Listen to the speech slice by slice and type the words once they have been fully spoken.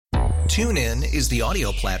TuneIn is the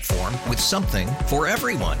audio platform with something for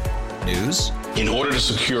everyone. News. In order to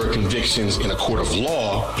secure convictions in a court of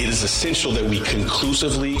law, it is essential that we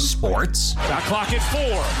conclusively. Sports. Shot clock at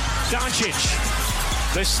 4.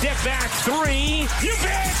 Doncic. The step back 3. You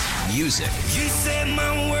bet. Music. You set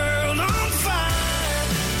my world on fire.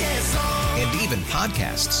 Yes, and even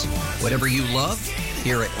podcasts. Whatever you love,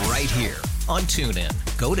 hear it right here on TuneIn.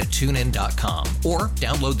 Go to TuneIn.com or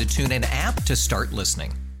download the TuneIn app to start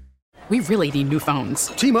listening. We really need new phones.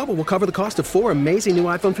 T-Mobile will cover the cost of 4 amazing new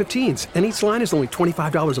iPhone 15s, and each line is only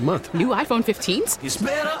 $25 a month. New iPhone 15s? it's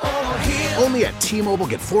better over here. Only at T-Mobile,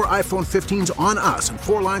 get 4 iPhone 15s on us and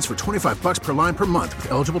 4 lines for $25 per line per month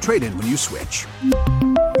with eligible trade-in when you switch.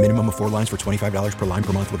 Minimum of 4 lines for $25 per line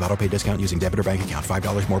per month with autopay discount using debit or bank account.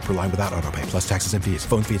 $5 more per line without autopay, plus taxes and fees.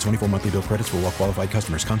 Phone fee at 24 monthly bill credits for well-qualified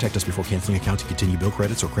customers. Contact us before canceling account to continue bill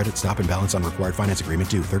credits or credit stop and balance on required finance agreement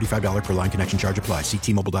due. $35 per line connection charge applies. See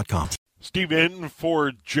T-Mobile.com. Steve in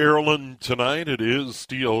for Geraldine tonight. It is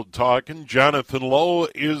Steel Talking. Jonathan Lowe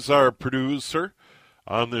is our producer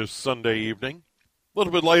on this Sunday evening. A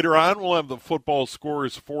little bit later on, we'll have the football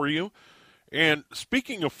scores for you. And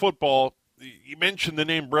speaking of football, you mentioned the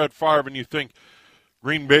name Brett Favre, and you think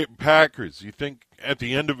Green Bay Packers. You think at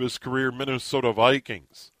the end of his career, Minnesota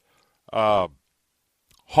Vikings. Hall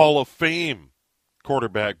of Fame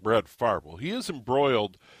quarterback Brett Favre. Well, he is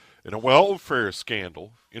embroiled in a welfare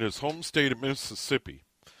scandal in his home state of Mississippi,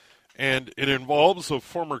 and it involves a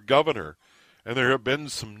former governor, and there have been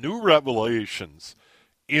some new revelations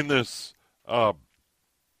in this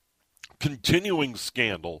continuing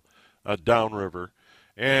scandal downriver.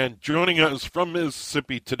 And joining us from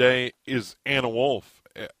Mississippi today is Anna Wolf.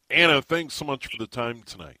 Anna, thanks so much for the time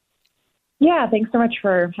tonight. Yeah, thanks so much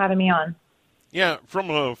for having me on. Yeah, from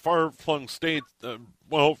a far-flung state,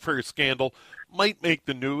 welfare scandal might make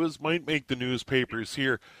the news, might make the newspapers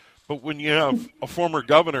here. But when you have a former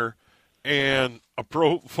governor and a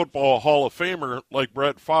pro football Hall of Famer like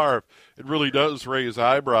Brett Favre, it really does raise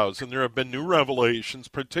eyebrows. And there have been new revelations,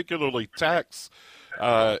 particularly texts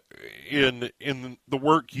in the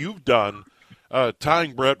work you've done,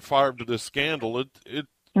 tying Brett Favre to this scandal.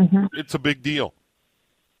 It's a big deal.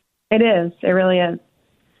 It is. It really is.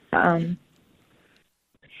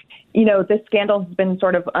 This scandal has been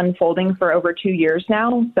sort of unfolding for over 2 years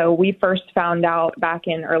now. So we first found out back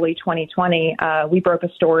in early 2020, we broke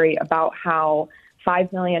a story about how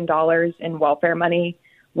 $5 million in welfare money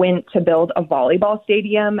went to build a volleyball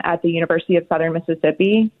stadium at the University of Southern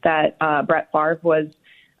Mississippi that Brett Favre was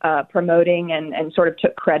promoting and sort of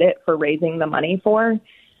took credit for raising the money for.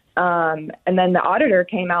 And then the auditor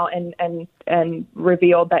came out and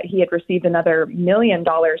revealed that he had received another $1 million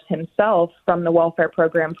himself from the welfare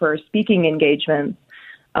program for speaking engagements,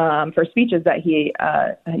 for speeches that he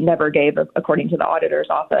never gave, according to the auditor's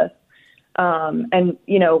office. And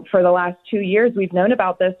for the last 2 years, we've known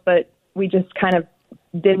about this, but we just kind of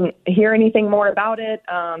didn't hear anything more about it.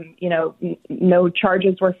 No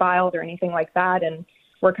charges were filed or anything like that. And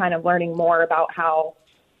we're kind of learning more about how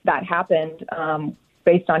that happened,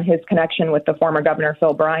 based on his connection with the former governor,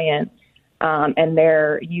 Phil Bryant, and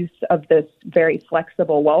their use of this very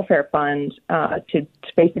flexible welfare fund to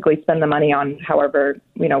basically spend the money on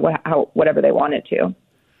whatever they wanted to.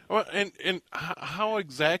 Well, and how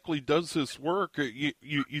exactly does this work?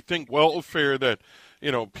 You think welfare that,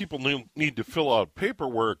 people need to fill out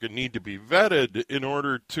paperwork and need to be vetted in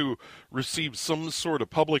order to receive some sort of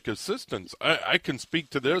public assistance. I can speak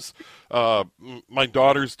to this. My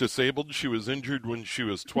daughter's disabled. She was injured when she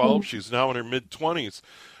was 12. She's now in her mid-20s.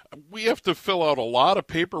 We have to fill out a lot of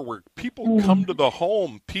paperwork. People come to the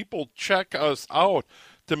home. People check us out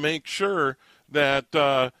to make sure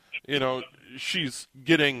that, she's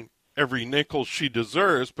getting every nickel she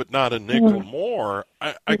deserves, but not a nickel more.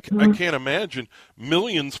 I can't imagine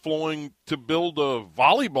millions flowing to build a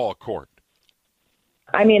volleyball court.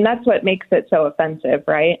 I mean, that's what makes it so offensive,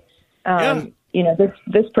 right?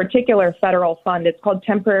 This particular federal fund, it's called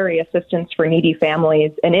Temporary Assistance for Needy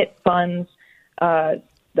Families, and it funds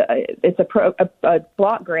it's a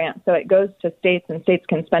block grant, so it goes to states, and states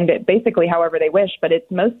can spend it basically however they wish, but it's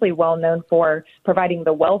mostly well known for providing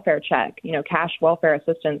the welfare check, cash welfare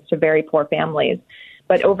assistance to very poor families.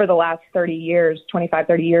 But over the last 30 years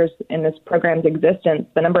in this program's existence,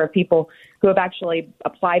 the number of people who have actually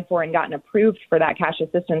applied for and gotten approved for that cash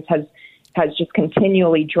assistance has just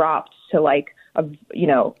continually dropped to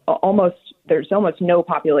there's almost no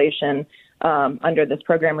population under this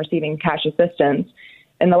program receiving cash assistance.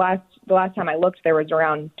 And the last time I looked, there was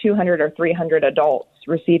around 200 or 300 adults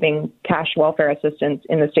receiving cash welfare assistance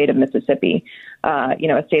in the state of Mississippi, a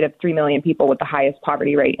state of 3 million people with the highest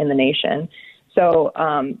poverty rate in the nation. So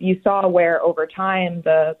you saw where over time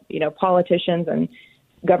the politicians and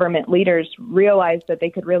government leaders realized that they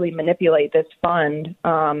could really manipulate this fund.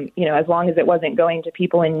 As long as it wasn't going to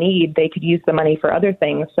people in need, they could use the money for other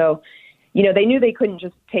things. So, they knew they couldn't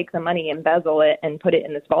just take the money, embezzle it, and put it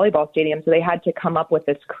in this volleyball stadium. So they had to come up with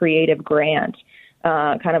this creative grant,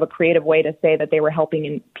 kind of a creative way to say that they were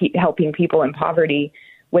helping people in poverty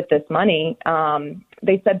with this money.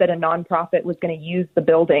 They said that a nonprofit was going to use the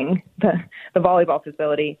building, the volleyball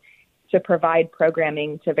facility, to provide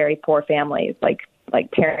programming to very poor families, like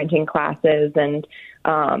parenting classes and,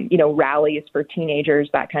 rallies for teenagers,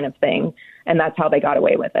 that kind of thing. And that's how they got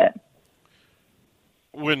away with it.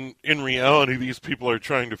 When in reality, these people are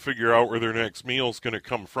trying to figure out where their next meal is going to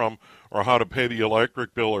come from or how to pay the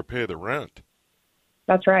electric bill or pay the rent.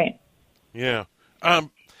 That's right. Yeah.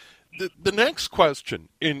 The next question,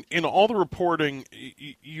 in all the reporting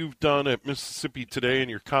you've done at Mississippi Today and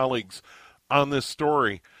your colleagues on this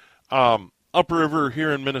story, upriver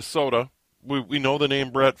here in Minnesota, we know the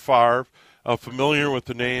name Brett Favre, familiar with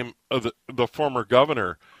the name of the former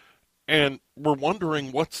governor, and we're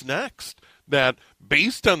wondering what's next. That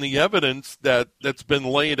based on the evidence that's been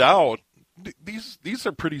laid out, these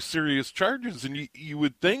are pretty serious charges, and you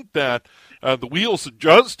would think that the wheels of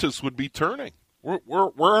justice would be turning.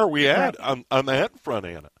 Where are we at on that front,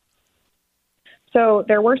 Anna? So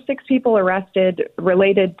there were 6 people arrested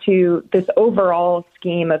related to this overall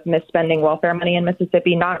scheme of misspending welfare money in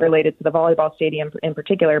Mississippi, not related to the volleyball stadium in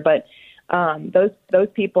particular, but those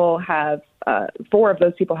people have 4 of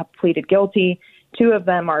those people have pleaded guilty. 2 of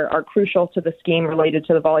them are crucial to the scheme related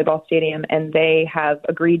to the volleyball stadium, and they have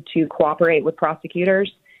agreed to cooperate with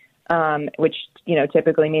prosecutors, which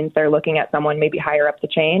typically means they're looking at someone maybe higher up the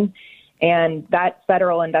chain. And that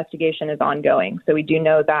federal investigation is ongoing. So we do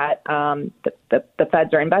know that the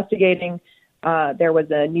feds are investigating. There was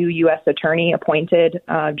a new U.S. attorney appointed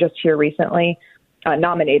just here recently,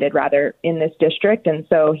 nominated rather, in this district. And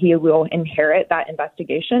so he will inherit that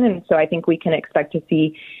investigation. And so I think we can expect to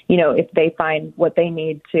see, if they find what they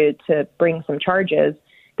need to bring some charges.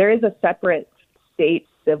 There is a separate state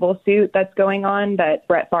civil suit that's going on that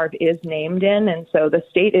Brett Favre is named in. And so the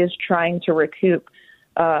state is trying to recoup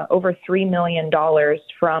over $3 million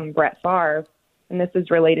from Brett Favre. And this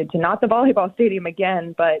is related to not the volleyball stadium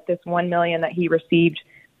again, but this $1 million that he received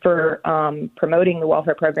for promoting the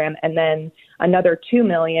welfare program, and then another $2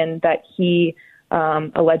 million that he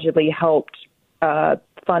allegedly helped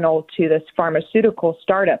funnel to this pharmaceutical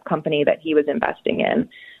startup company that he was investing in.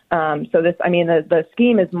 So this, the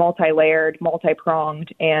scheme is multi-layered,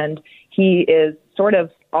 multi-pronged, and he is sort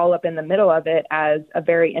of all up in the middle of it as a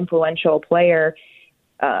very influential player,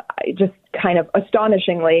 just kind of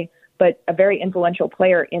astonishingly, but a very influential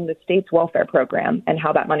player in the state's welfare program and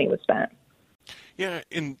how that money was spent. Yeah,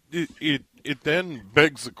 and it then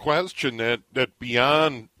begs the question that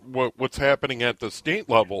beyond what's happening at the state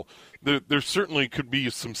level, there certainly could be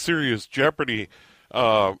some serious jeopardy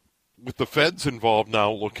with the feds involved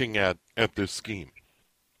now looking at this scheme.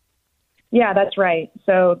 Yeah, that's right.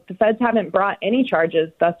 So the feds haven't brought any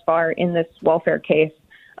charges thus far in this welfare case,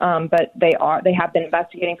 but they have been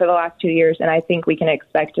investigating for the last 2 years, and I think we can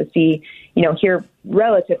expect to see, here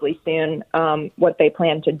relatively soon what they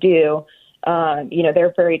plan to do.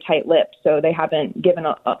 They're very tight-lipped, so they haven't given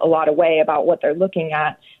a lot away about what they're looking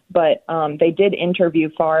at. But they did interview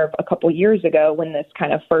Favre a couple years ago when this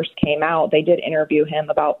kind of first came out. They did interview him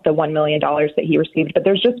about the $1 million that he received. But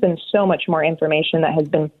there's just been so much more information that has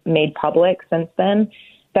been made public since then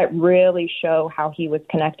that really show how he was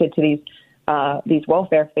connected to these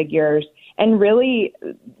welfare figures and really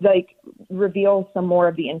reveal some more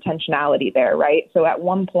of the intentionality there, right? So at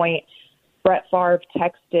one point, Brett Favre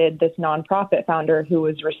texted this nonprofit founder who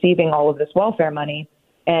was receiving all of this welfare money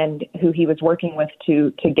and who he was working with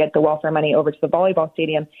to get the welfare money over to the volleyball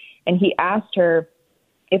stadium. And he asked her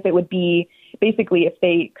if it would be basically if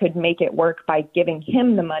they could make it work by giving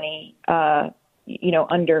him the money,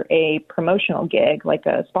 under a promotional gig, like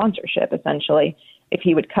a sponsorship, essentially, if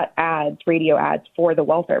he would cut ads, radio ads for the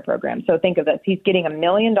welfare program. So think of this. He's getting $1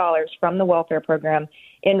 million from the welfare program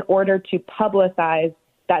in order to publicize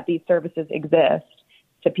that these services exist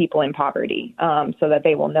to people in poverty, so that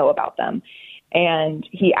they will know about them. And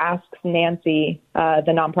he asks Nancy, the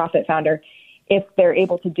nonprofit founder, if they're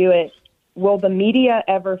able to do it, will the media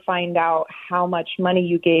ever find out how much money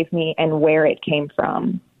you gave me and where it came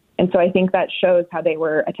from? And so I think that shows how they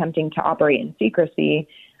were attempting to operate in secrecy.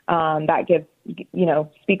 That gives,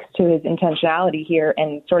 speaks to his intentionality here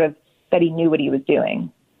and sort of that he knew what he was doing.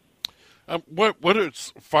 What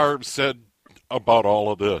has Favre said about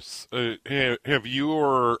all of this? Have you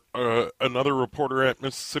or another reporter at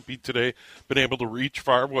Mississippi Today been able to reach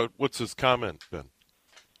Favre? What's his comment been?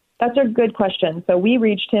 That's a good question. So we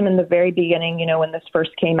reached him in the very beginning, when this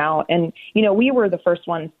first came out. And, we were the first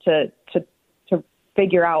ones to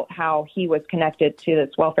figure out how he was connected to this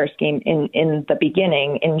welfare scheme in the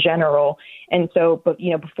beginning in general. And so, but,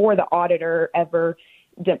 before the auditor ever,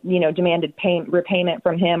 demanded repayment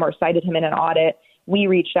from him or cited him in an audit, we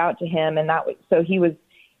reached out to him. And so he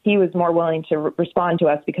was more willing to respond to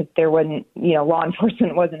us because there wasn't, law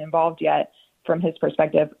enforcement wasn't involved yet from his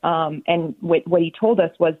perspective. And what he told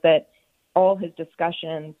us was that all his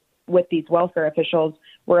discussions with these welfare officials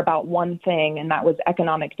were about one thing, and that was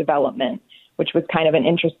economic development, which was kind of an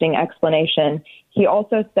interesting explanation. He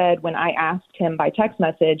also said when I asked him by text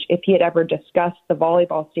message if he had ever discussed the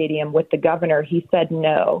volleyball stadium with the governor, he said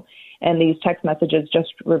no. And these text messages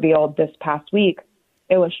just revealed this past week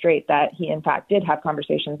illustrate that he, in fact, did have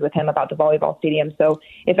conversations with him about the volleyball stadium. So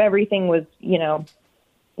if everything was,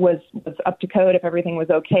 was up to code, if everything was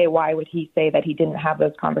okay, why would he say that he didn't have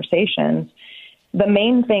those conversations? The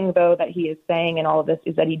main thing, though, that he is saying in all of this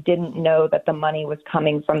is that he didn't know that the money was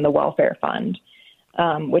coming from the welfare fund,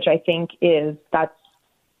 which I think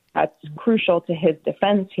that's crucial to his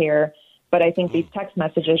defense here. But I think these text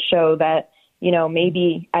messages show that,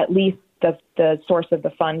 maybe at least the source of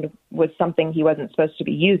the fund was something he wasn't supposed to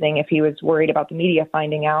be using if he was worried about the media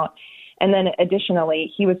finding out. And then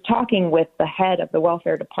additionally, he was talking with the head of the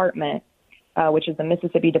welfare department, which is the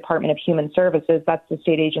Mississippi Department of Human Services. That's the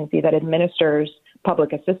state agency that administers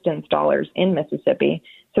public assistance dollars in Mississippi.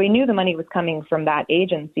 So he knew the money was coming from that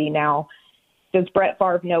agency. Now, does Brett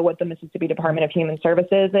Favre know what the Mississippi Department of Human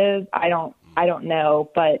Services is? I don't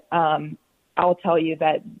know, but I'll tell you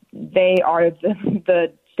that they are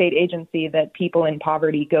the state agency that people in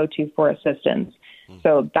poverty go to for assistance.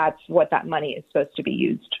 So that's what that money is supposed to be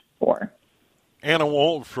used for. Anna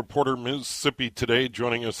Wolf, reporter, Mississippi Today,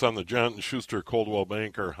 joining us on the Johnson Schuster Coldwell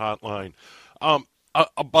Banker hotline.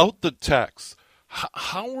 About the texts,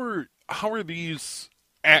 how are these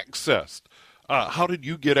accessed? How did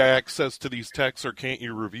you get access to these texts, or can't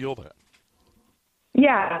you reveal that?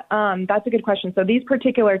 Yeah, that's a good question. So these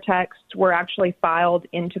particular texts were actually filed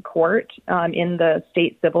into court in the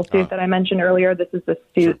state civil suit that I mentioned earlier. This is the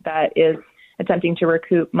suit that is attempting to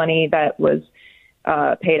recoup money that was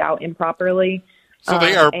paid out improperly. So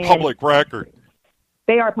they are public record.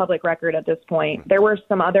 They are public record at this point. There were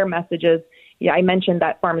some other messages. Yeah, I mentioned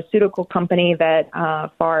that pharmaceutical company that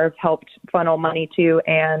Favre helped funnel money to,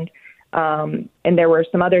 and there were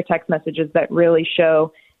some other text messages that really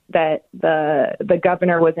show that the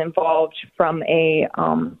governor was involved from a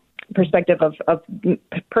perspective of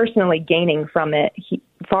personally gaining from it.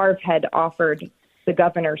 Favre had offered the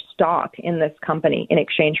governor stock in this company in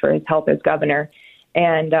exchange for his help as governor.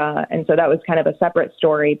 And so that was kind of a separate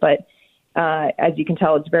story. But as you can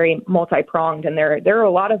tell, it's very multi-pronged. And there are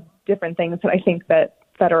a lot of different things that I think that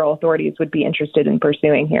federal authorities would be interested in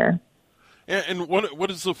pursuing here. And what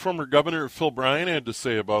does the former governor, Phil Bryant, had to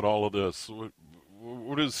say about all of this?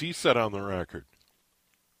 What has he said on the record?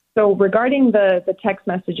 So regarding the text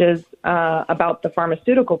messages about the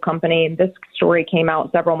pharmaceutical company, this story came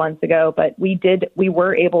out several months ago, but we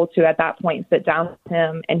were able to at that point sit down with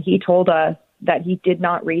him, and he told us that he did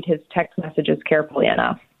not read his text messages carefully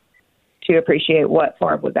enough to appreciate what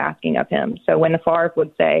Favre was asking of him. So when the Favre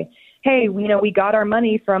would say, hey, we got our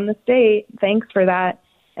money from the state, thanks for that,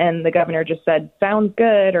 and the governor just said, sounds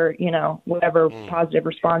good, or, whatever positive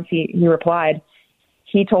response he replied,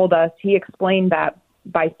 he told us, he explained that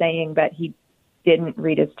by saying that he didn't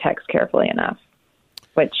read his text carefully enough,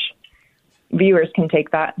 which viewers can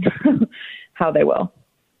take that how they will.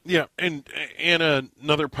 Yeah, and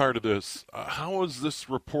another part of this, how is this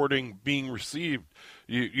reporting being received?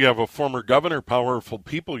 You have a former governor, powerful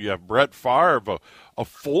people. You have Brett Favre, a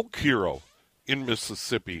folk hero in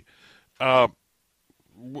Mississippi. What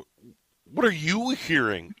are you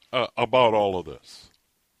hearing about all of this?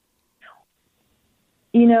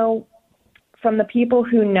 From the people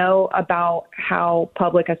who know about how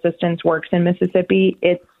public assistance works in Mississippi,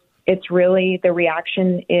 it's really, the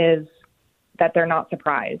reaction is that they're not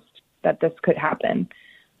surprised that this could happen.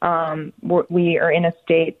 We are in a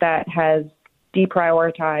state that has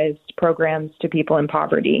deprioritized programs to people in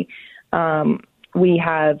poverty. We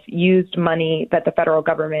have used money that the federal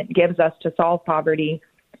government gives us to solve poverty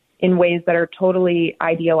in ways that are totally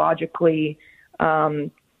ideologically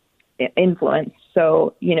influenced.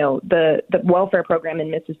 So, the welfare program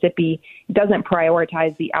in Mississippi doesn't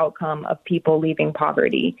prioritize the outcome of people leaving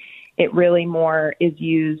poverty. It really more is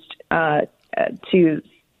used to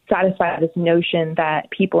satisfy this notion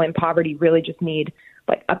that people in poverty really just need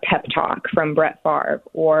like a pep talk from Brett Favre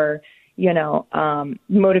or,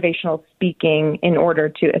 motivational speaking in order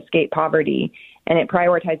to escape poverty. And it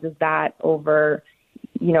prioritizes that over,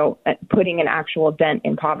 putting an actual dent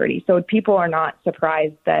in poverty. So people are not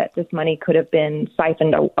surprised that this money could have been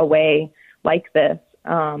siphoned away like this.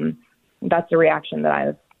 That's the reaction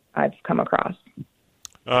that I've come across.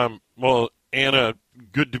 Well, Anna,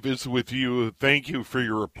 good to visit with you. Thank you for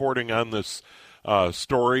your reporting on this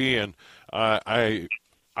story, and I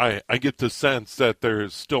get the sense that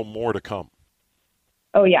there's still more to come.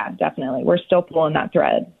 Oh, yeah, definitely. We're still pulling that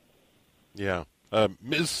thread. Yeah.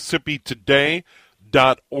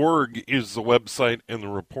 MississippiToday.org is the website, and the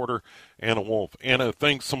reporter, Anna Wolf. Anna,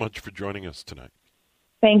 thanks so much for joining us tonight.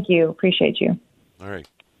 Thank you. Appreciate you. All right.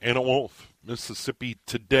 Anna Wolf,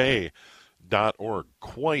 MississippiToday.org.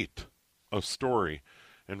 Quite a story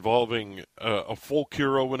involving a folk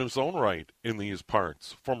hero in his own right in these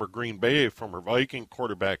parts. Former Green Bay, former Viking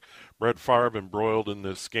quarterback Brett Favre embroiled in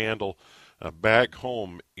this scandal back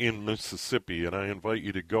home in Mississippi. And I invite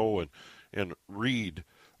you to go and read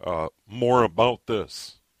more about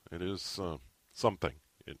this. It is something.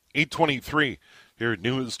 823 here at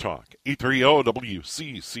News Talk, 830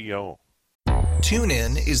 WCCO.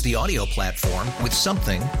 TuneIn is the audio platform with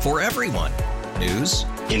something for everyone. News.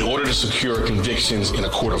 In order to secure convictions in a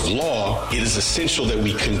court of law, it is essential that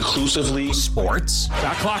we conclusively. Sports.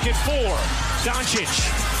 Shot clock at 4. Doncic.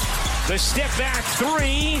 The step back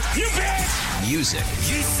 3. You bet. Music.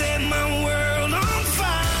 You set my world on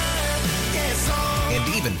fire. Yes,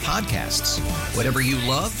 and even podcasts. Whatever you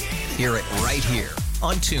love, hear it right here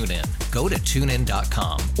on TuneIn. Go to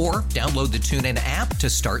TuneIn.com or download the TuneIn app to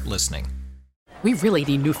start listening. We really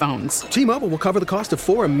need new phones. T-Mobile will cover the cost of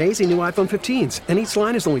 4 amazing new iPhone 15s, and each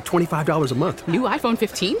line is only $25 a month. New iPhone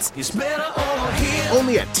 15s? it's better over here.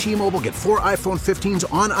 Only at T-Mobile, get 4 iPhone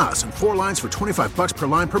 15s on us and 4 lines for $25 per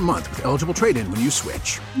line per month with eligible trade-in when you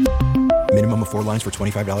switch. Minimum of 4 lines for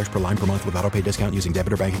 $25 per line per month with autopay discount using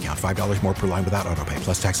debit or bank account. $5 more per line without autopay,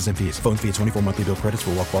 plus taxes and fees. Phone fee at 24 monthly bill credits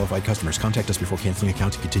for well-qualified customers. Contact us before canceling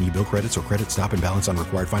account to continue bill credits or credit stop and balance on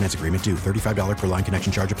required finance agreement due. $35 per line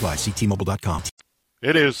connection charge applies. See T-Mobile.com.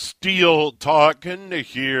 It is Steel talking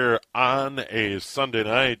here on a Sunday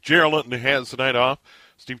night. Gerald Linton has the night off.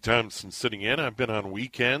 Steve Thompson sitting in. I've been on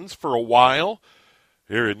weekends for a while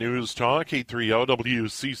here at News Talk, 830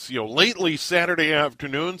 WCCO. Lately, Saturday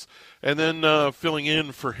afternoons, and then filling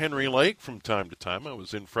in for Henry Lake from time to time. I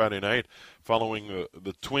was in Friday night following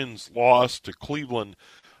the Twins' loss to Cleveland.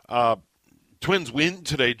 Twins win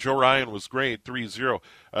today. Joe Ryan was great, 3-0.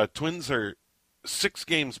 Twins are 6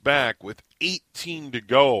 games back with 18 to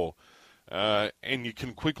go, and you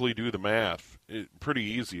can quickly do the math. Pretty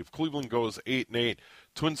easy. If Cleveland goes 8-8,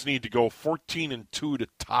 Twins need to go 14-2 to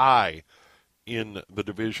tie in the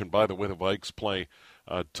division. By the way, the Vikes play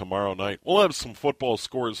tomorrow night. We'll have some football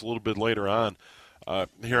scores a little bit later on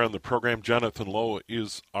here on the program. Jonathan Lowe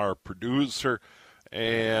is our producer,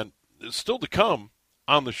 and still to come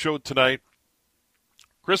on the show tonight,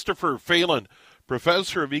 Christopher Phelan,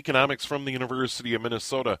 professor of economics from the University of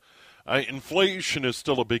Minnesota. Inflation is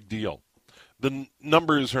still a big deal. The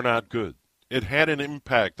numbers are not good. It had an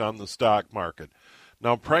impact on the stock market.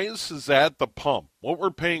 Now, prices at the pump, what we're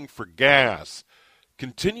paying for gas,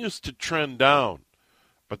 continues to trend down.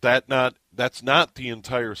 But that's not the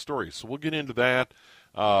entire story. So we'll get into that.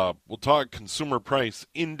 We'll talk consumer price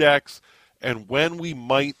index and when we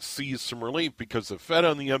might see some relief, because the Fed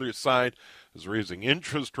on the other side is raising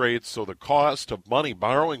interest rates, so the cost of money,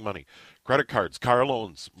 borrowing money, credit cards, car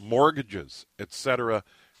loans, mortgages, etc.,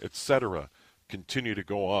 continue to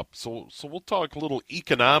go up. So we'll talk a little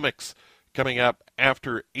economics coming up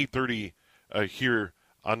after 8:30 here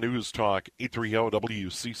on News Talk, 830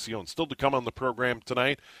 WCCO. And still to come on the program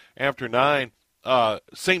tonight after 9,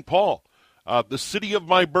 St. Paul, the city of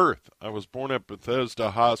my birth. I was born at Bethesda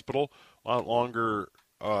Hospital, a lot longer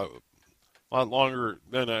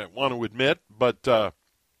than I want to admit, but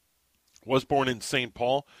was born in St.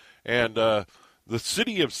 Paul. And the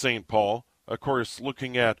city of St. Paul, of course,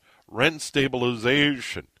 looking at rent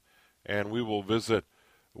stabilization. And we will visit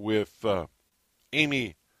with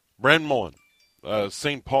Amy Brenmoen,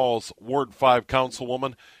 St. Paul's Ward 5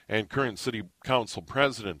 councilwoman and current city council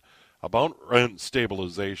president, about rent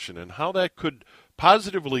stabilization and how that could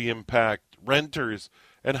positively impact renters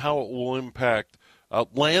and how it will impact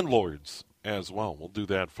landlords as well. We'll do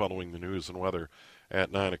that following the news and weather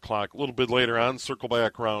at 9 o'clock. A little bit later on, circle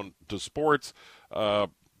back around to sports,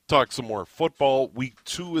 talk some more football, week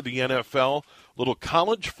 2 of the NFL, little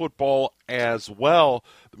college football as well.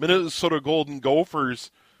 The Minnesota Golden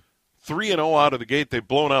Gophers 3-0 out of the gate. They've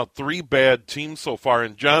blown out 3 bad teams so far.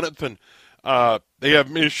 And Jonathan, they have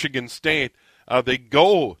Michigan State. They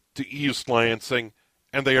go to East Lansing,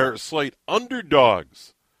 and they are slight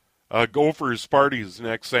underdogs. Gophers Sparties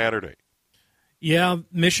next Saturday. Yeah,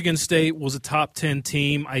 Michigan State was a top 10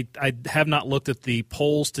 team. I have not looked at the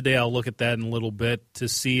polls today. I'll look at that in a little bit to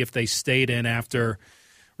see if they stayed in after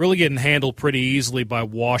really getting handled pretty easily by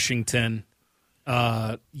Washington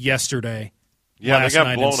yesterday. Yeah, last they got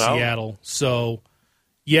night blown in Seattle. So,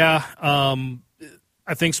 yeah,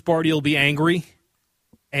 I think Sparty will be angry.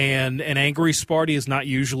 And an angry Sparty is not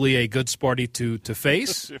usually a good Sparty to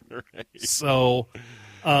face. Right. So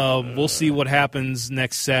we'll see what happens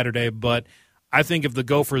next Saturday. But I think if the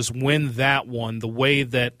Gophers win that one, the way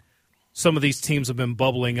that some of these teams have been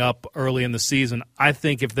bubbling up early in the season, I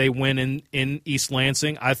think if they win in East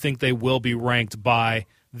Lansing, I think they will be ranked by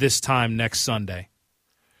this time next Sunday.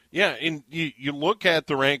 Yeah, and you look at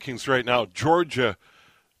the rankings right now, Georgia,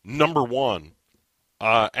 number 1.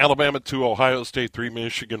 Alabama 2, Ohio State 3,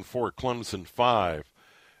 Michigan 4, Clemson 5.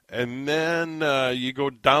 And then you go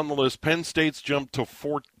down the list. Penn State's jumped to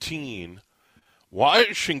 14.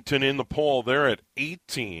 Washington in the poll, they're at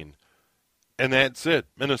 18. And that's it.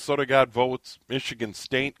 Minnesota got votes. Michigan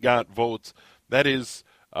State got votes. That is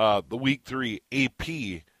the Week 3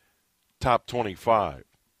 AP top 25.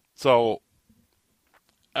 So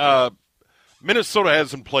Minnesota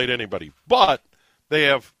hasn't played anybody, but they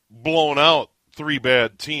have blown out 3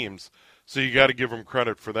 bad teams, so you got to give them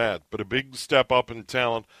credit for that. But a big step up in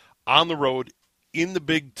talent on the road in the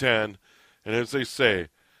Big Ten, and as they say,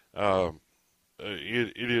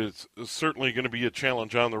 it is certainly going to be a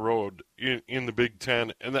challenge on the road in the Big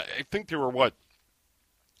Ten. And I think they were,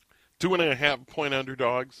 2.5-point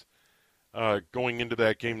underdogs going into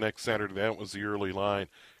that game next Saturday. That was the early line.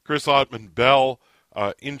 Chris Ottman-Bell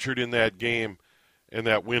injured in that game and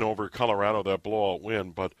that win over Colorado, that blowout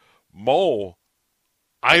win. But Mo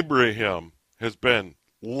Ibrahim has been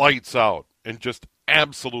lights out and just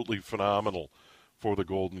absolutely phenomenal for the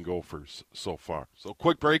Golden Gophers so far. So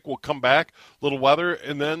quick break, we'll come back, little weather,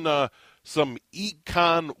 and then some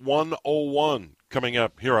Econ 101 coming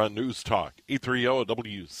up here on News Talk, 830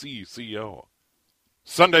 WCCO.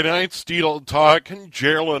 Sunday night, Steel Talk, and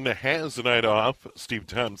Geraldine has a night off. Steve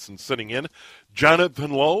Thompson sitting in.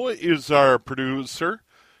 Jonathan Lowe is our producer.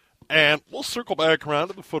 And we'll circle back around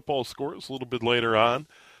to the football scores a little bit later on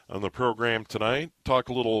the program tonight. Talk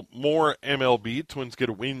a little more MLB. Twins get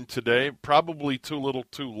a win today. Probably too little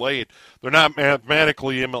too late. They're not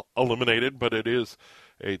mathematically eliminated, but it is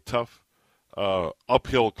a tough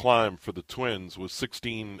uphill climb for the Twins with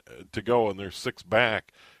 16 to go, and they're 6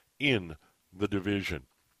 back in the division.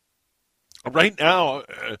 Right now,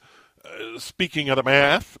 speaking of the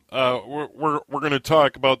math, we're going to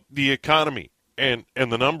talk about the economy and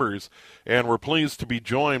the numbers, and we're pleased to be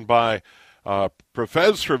joined by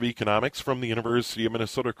Professor of Economics from the University of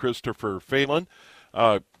Minnesota, Christopher Phelan.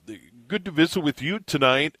 Good to visit with you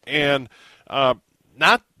tonight, and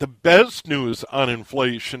not the best news on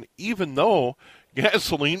inflation. Even though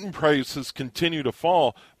gasoline prices continue to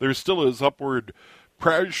fall, there still is upward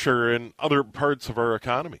pressure in other parts of our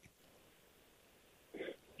economy.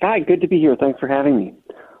 Hi, good to be here. Thanks for having me.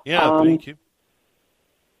 Yeah, thank you.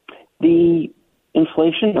 The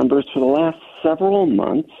inflation numbers for the last several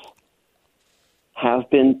months have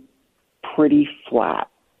been pretty flat.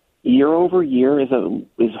 Year over year is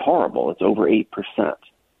horrible. It's over 8%.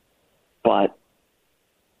 But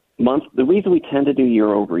the reason we tend to do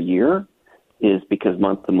year over year is because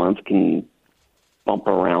month to month can bump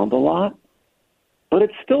around a lot. But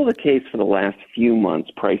it's still the case for the last few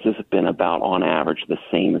months. Prices have been about, on average, the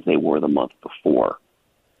same as they were the month before.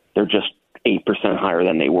 They're just 8% higher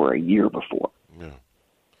than they were a year before. Yeah.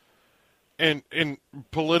 And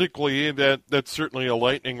politically, that's certainly a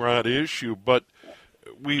lightning rod issue. But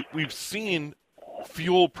we've seen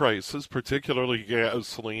fuel prices, particularly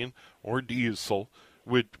gasoline or diesel,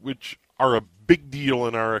 which are a big deal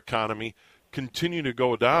in our economy, continue to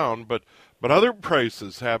go down. But other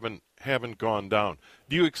prices haven't gone down.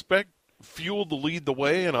 Do you expect fuel to lead the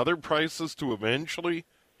way and other prices to eventually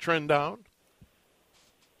trend down?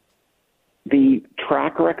 The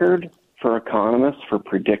track record for economists for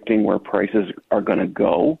predicting where prices are going to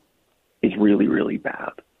go is really, really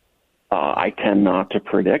bad. I tend not to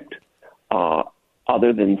predict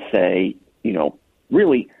other than say,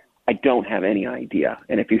 really, I don't have any idea.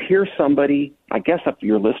 And if you hear somebody, I guess if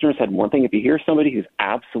your listeners had one thing, if you hear somebody who's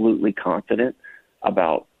absolutely confident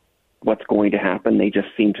about what's going to happen, they just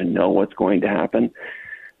seem to know what's going to happen,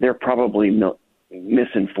 they're probably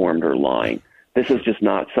misinformed or lying. This is just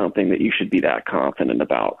not something that you should be that confident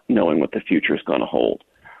about, knowing what the future is going to hold.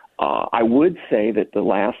 I would say that the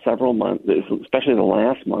last several months, especially the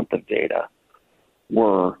last month of data,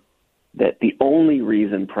 were that the only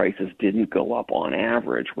reason prices didn't go up on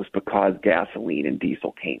average was because gasoline and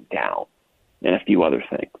diesel came down and a few other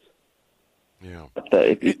things. Yeah. But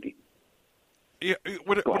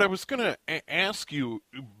what I was going to ask you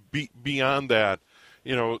beyond that,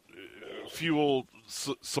 fuel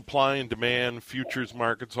supply and demand, futures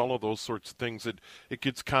markets, all of those sorts of things, it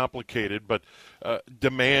gets complicated, but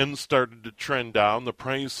demand started to trend down. The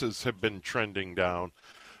prices have been trending down.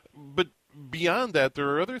 But beyond that, there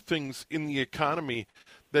are other things in the economy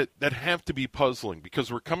that have to be puzzling, because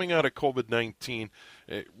we're coming out of COVID-19,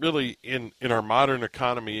 really in our modern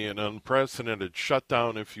economy, an unprecedented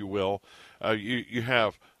shutdown, if you will. You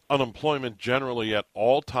have unemployment generally at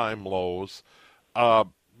all-time lows.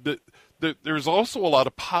 There's also a lot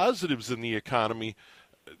of positives in the economy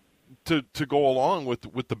to go along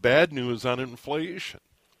with the bad news on inflation.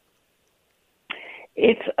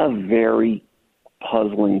 It's a very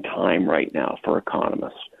puzzling time right now for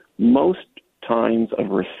economists. Most times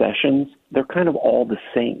of recessions, they're kind of all the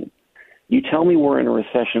same. You tell me we're in a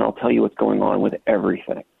recession, I'll tell you what's going on with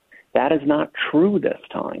everything. That is not true this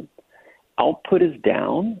time. Output is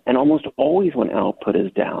down, and almost always when output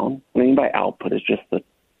is down, what I mean by output is just the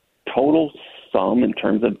total sum in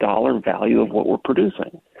terms of dollar value of what we're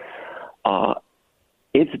producing.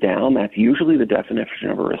 It's down. That's usually the definition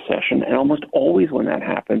of a recession. And almost always when that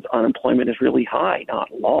happens, unemployment is really high, not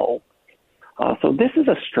low. So this is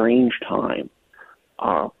a strange time,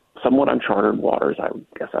 somewhat uncharted waters, I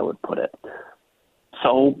guess I would put it.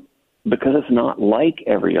 So because it's not like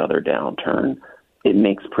every other downturn, it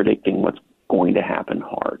makes predicting what's going to happen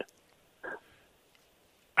hard.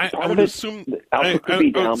 I would assume output could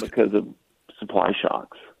be down because of supply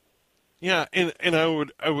shocks. Yeah, and I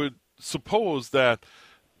would suppose that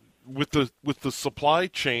with the supply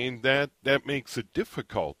chain that makes it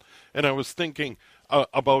difficult. And I was thinking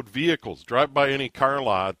about vehicles. Drive by any car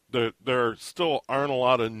lot, there still aren't a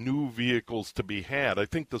lot of new vehicles to be had. I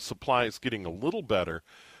think the supply is getting a little better,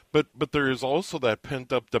 but there is also that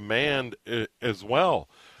pent up demand as well.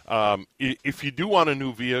 If you do want a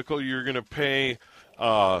new vehicle, you're going to pay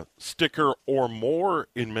sticker or more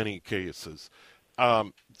in many cases.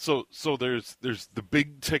 So there's the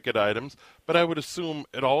big ticket items, but I would assume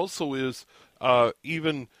it also is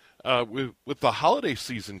even with the holiday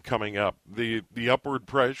season coming up, the upward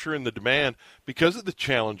pressure and the demand because of the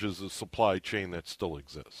challenges of supply chain that still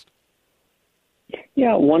exist.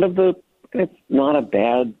 Yeah, it's not a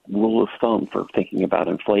bad rule of thumb for thinking about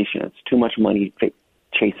inflation. It's too much money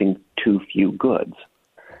chasing too few goods.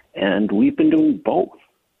 And we've been doing both.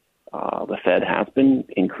 The Fed has been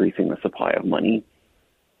increasing the supply of money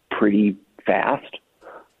pretty fast,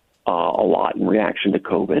 a lot in reaction to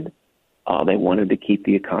COVID. They wanted to keep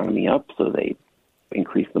the economy up, so they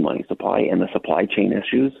increased the money supply, and the supply chain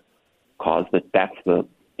issues caused that's the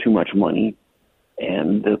too much money,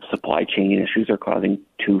 and the supply chain issues are causing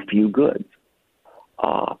too few goods.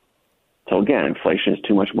 So again, inflation is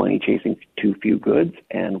too much money chasing too few goods,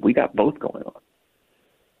 and we got both going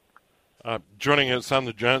on. Joining us on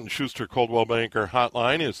the John Schuster Coldwell Banker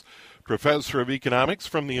Hotline is Professor of Economics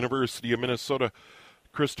from the University of Minnesota,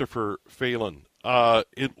 Christopher Phelan.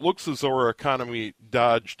 It looks as though our economy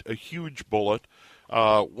dodged a huge bullet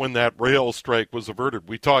when that rail strike was averted.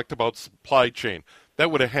 We talked about supply chain.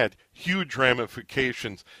 That would have had huge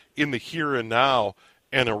ramifications in the here and now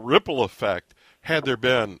and a ripple effect had there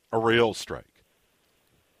been a rail strike.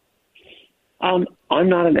 I'm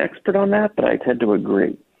not an expert on that, but I tend to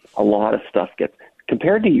agree. A lot of stuff gets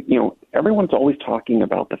compared to, everyone's always talking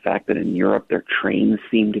about the fact that in Europe their trains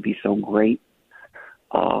seem to be so great.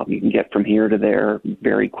 You can get from here to there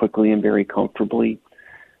very quickly and very comfortably.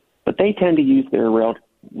 But they tend to use their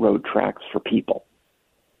railroad tracks for people.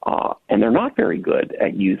 And they're not very good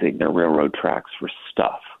at using their railroad tracks for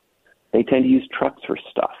stuff. They tend to use trucks for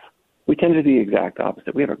stuff. We tend to do the exact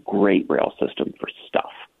opposite. We have a great rail system for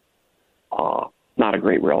stuff, not a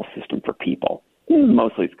great rail system for people.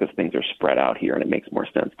 Mostly it's because things are spread out here and it makes more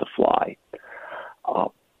sense to fly.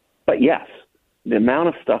 But yes, the amount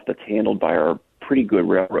of stuff that's handled by our pretty good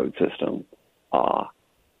railroad system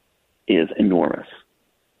is enormous.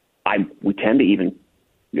 We tend to even,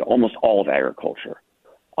 almost all of agriculture,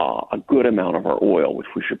 a good amount of our oil, which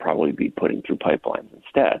we should probably be putting through pipelines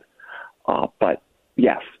instead. But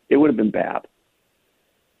yes, it would have been bad.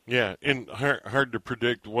 Yeah, and hard to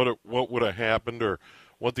predict what would have happened or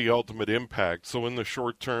what the ultimate impact. So in the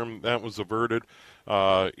short term, that was averted.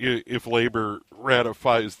 if labor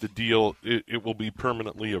ratifies the deal, it will be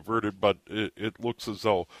permanently averted, but it looks as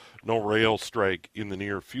though no rail strike in the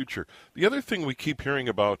near future. The other thing we keep hearing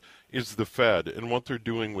about is the Fed and what they're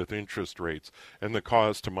doing with interest rates and the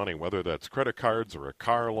cost to money, whether that's credit cards or a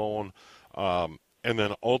car loan, and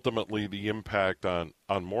then ultimately the impact on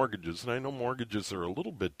mortgages. And I know mortgages are a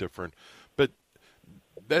little bit different, but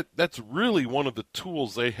that's really one of the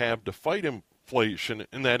tools they have to fight inflation,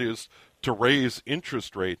 and that is to raise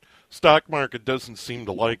interest rate. Stock market doesn't seem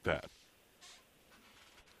to like that.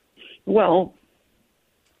 Well,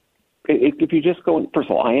 if you just go,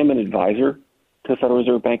 first of all, I am an advisor to the Federal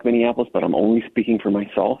Reserve Bank of Minneapolis, but I'm only speaking for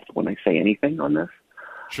myself when I say anything on this.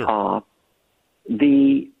 Sure.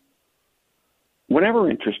 Whenever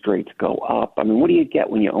interest rates go up, I mean, what do you get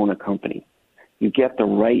when you own a company? You get the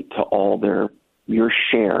right to your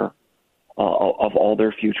share of all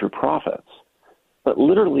their future profits. But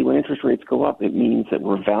literally, when interest rates go up, it means that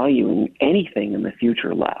we're valuing anything in the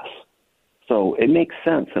future less. So it makes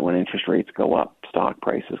sense that when interest rates go up, stock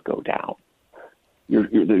prices go down.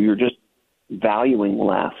 You're just valuing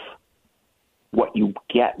less what you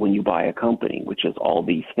get when you buy a company, which is all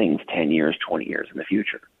these things 10 years, 20 years in the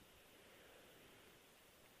future.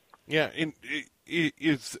 Yeah, and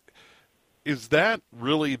is that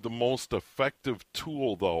really the most effective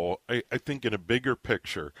tool, though, I think in a bigger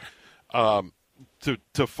picture,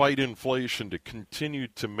 to fight inflation, to continue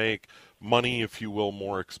to make money, if you will,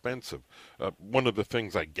 more expensive? One of the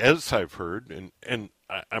things I guess I've heard, and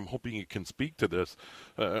I'm hoping you can speak to this,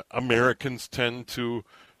 Americans tend to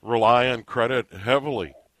rely on credit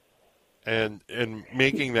heavily, and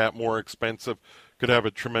making that more expensive could have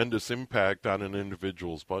a tremendous impact on an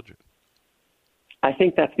individual's budget. I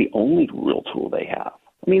think that's the only real tool they have.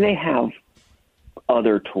 I mean, they have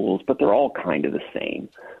other tools, but they're all kind of the same.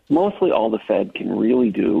 Mostly all the Fed can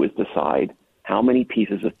really do is decide how many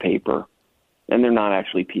pieces of paper, and they're not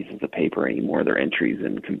actually pieces of paper anymore, they're entries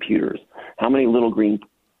in computers, how many little green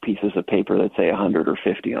pieces of paper that say 100 or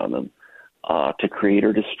 50 on them to create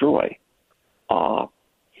or destroy.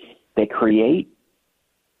 They create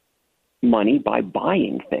money by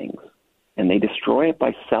buying things, and they destroy it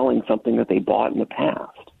by selling something that they bought in the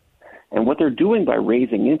past. And what they're doing by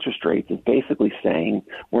raising interest rates is basically saying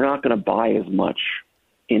we're not going to buy as much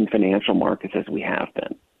in financial markets as we have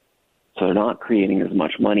been. So they're not creating as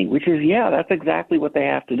much money, which is, that's exactly what they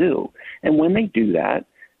have to do. And when they do that,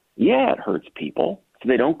 it hurts people. So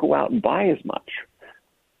they don't go out and buy as much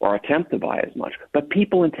or attempt to buy as much. But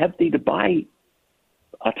people attempting to buy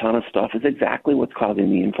a ton of stuff is exactly what's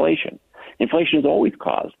causing the inflation. Inflation is always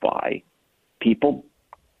caused by people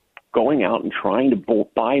going out and trying to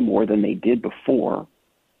buy more than they did before,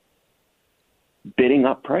 bidding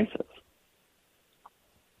up prices.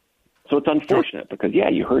 So it's unfortunate because,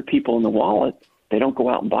 you hurt people in the wallet. They don't go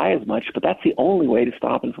out and buy as much, but that's the only way to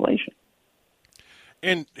stop inflation.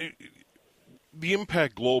 And the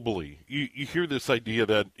impact globally, you hear this idea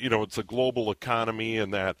that, it's a global economy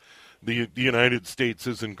and that the United States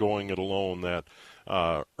isn't going it alone, that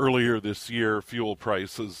earlier this year, fuel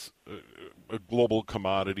prices, a global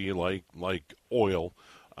commodity like oil,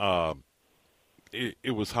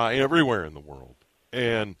 it was high everywhere in the world.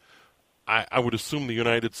 And I would assume the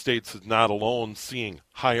United States is not alone seeing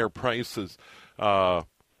higher prices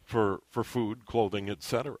for food, clothing,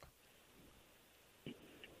 etc.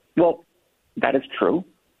 Well, that is true.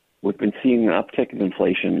 We've been seeing an uptick of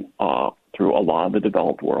inflation through a lot of the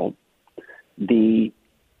developed world. The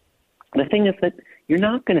thing is that you're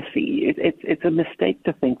not going to see it's a mistake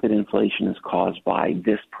to think that inflation is caused by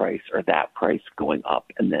this price or that price going up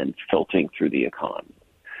and then filtering through the economy.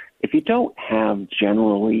 If you don't have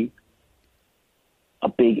generally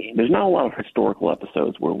there's not a lot of historical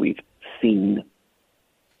episodes where we've seen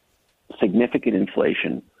significant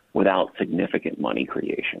inflation without significant money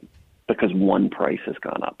creation because one price has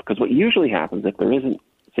gone up. Because what usually happens if there isn't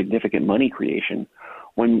significant money creation,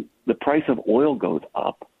 when the price of oil goes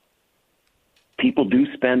up, people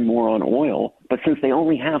do spend more on oil, but since they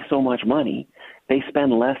only have so much money, they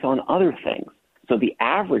spend less on other things. So the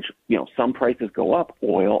average, some prices go up,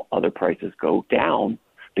 oil, other prices go down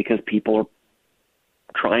because people are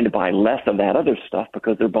trying to buy less of that other stuff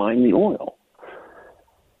because they're buying the oil.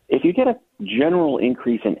 If you get a general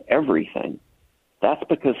increase in everything, that's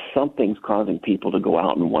because something's causing people to go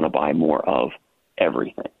out and want to buy more of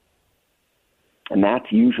everything. And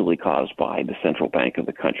that's usually caused by the central bank of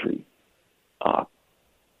the country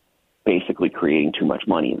basically creating too much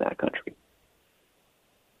money in that country.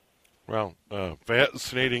 Well,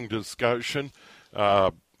 fascinating discussion.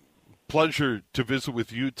 Pleasure to visit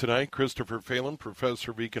with you tonight, Christopher Phelan,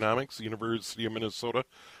 Professor of Economics, University of Minnesota.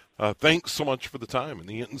 Thanks so much for the time and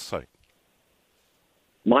the insight.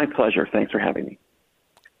 My pleasure. Thanks for having me.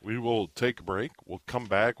 We will take a break. We'll come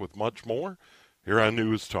back with much more here on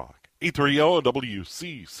News Talk. 830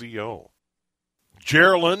 WCCO.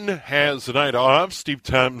 Geraldine has the night off. Steve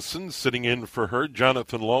Thompson sitting in for her.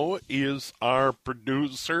 Jonathan Lowe is our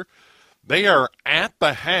producer. They are at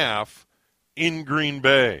the half in Green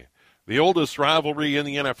Bay. The oldest rivalry in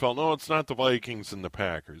the NFL. No, it's not the Vikings and the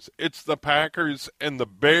Packers. It's the Packers and the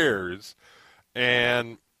Bears.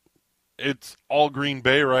 And it's all Green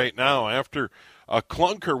Bay right now after a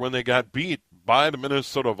clunker when they got beat by the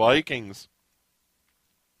Minnesota Vikings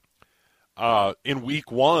in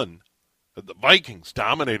week 1. The Vikings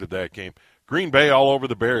dominated that game. Green Bay all over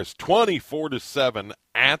the Bears, 24-7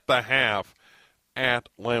 at the half at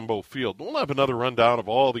Lambeau Field. We'll have another rundown of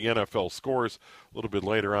all the NFL scores a little bit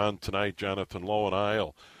later on tonight. Jonathan Lowe and I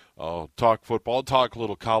will talk football, talk a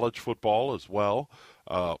little college football as well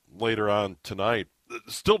later on tonight.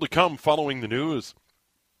 Still to come following the news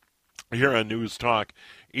here on News Talk,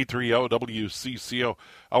 830 WCCO.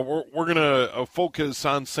 We're going to focus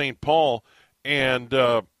on St. Paul and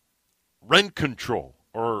rent control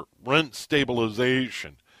or rent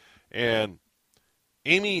stabilization. And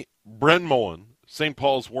Amy Brenmoen, St.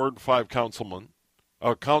 Paul's Ward 5 councilwoman,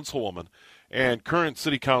 and current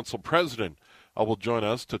city council president will join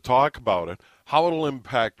us to talk about it, how it will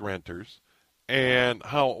impact renters, and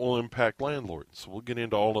how it will impact landlords. So we'll get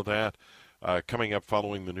into all of that coming up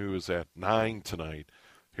following the news at 9 tonight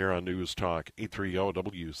here on News Talk, 830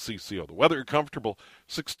 WCCO. The weather comfortable,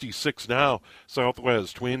 66 now.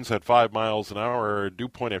 Southwest winds at 5 miles an hour, dew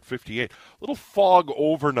point at 58. Little fog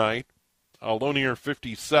overnight, low near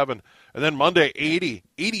 57. And then Monday, 80,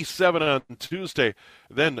 87 on Tuesday.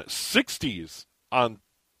 Then 60s on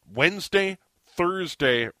Wednesday,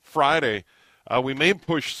 Thursday, Friday. We may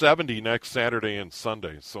push 70 next Saturday and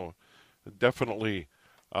Sunday. So definitely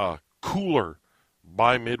cooler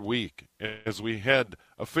by midweek as we head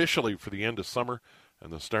officially for the end of summer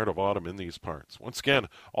and the start of autumn in these parts. Once again,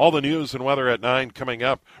 all the news and weather at 9 coming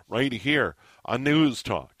up right here on News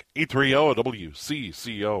Talk, 830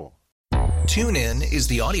 WCCO. TuneIn is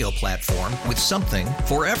the audio platform with something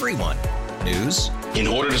for everyone. News. In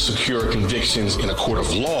order to secure convictions in a court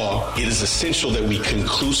of law, it is essential that we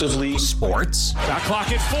conclusively. Sports. Shot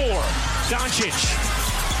clock at 4. Doncic.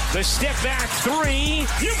 The step back 3.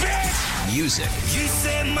 You bet. Music. You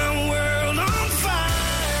set my world on fire.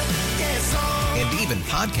 Yes, and even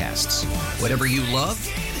podcasts. Whatever you love,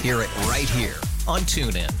 hear it right here on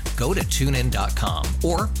TuneIn. Go to TuneIn.com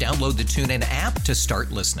or download the TuneIn app to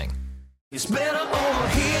start listening. It's better over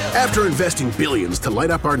here. After investing billions to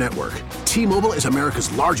light up our network, T-Mobile is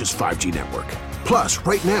America's largest 5G network. Plus,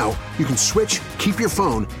 right now, you can switch, keep your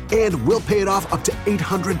phone, and we'll pay it off up to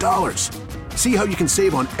 $800. See how you can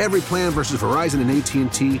save on every plan versus Verizon and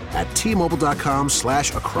AT&T at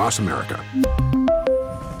T-Mobile.com/across America.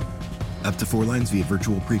 Up to 4 lines via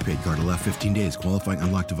virtual prepaid card. Allow 15 days. Qualifying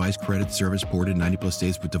unlocked device credit. Service ported 90+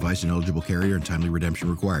 days with device and eligible carrier and timely redemption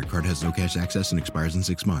required. Card has no cash access and expires in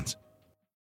 6 months.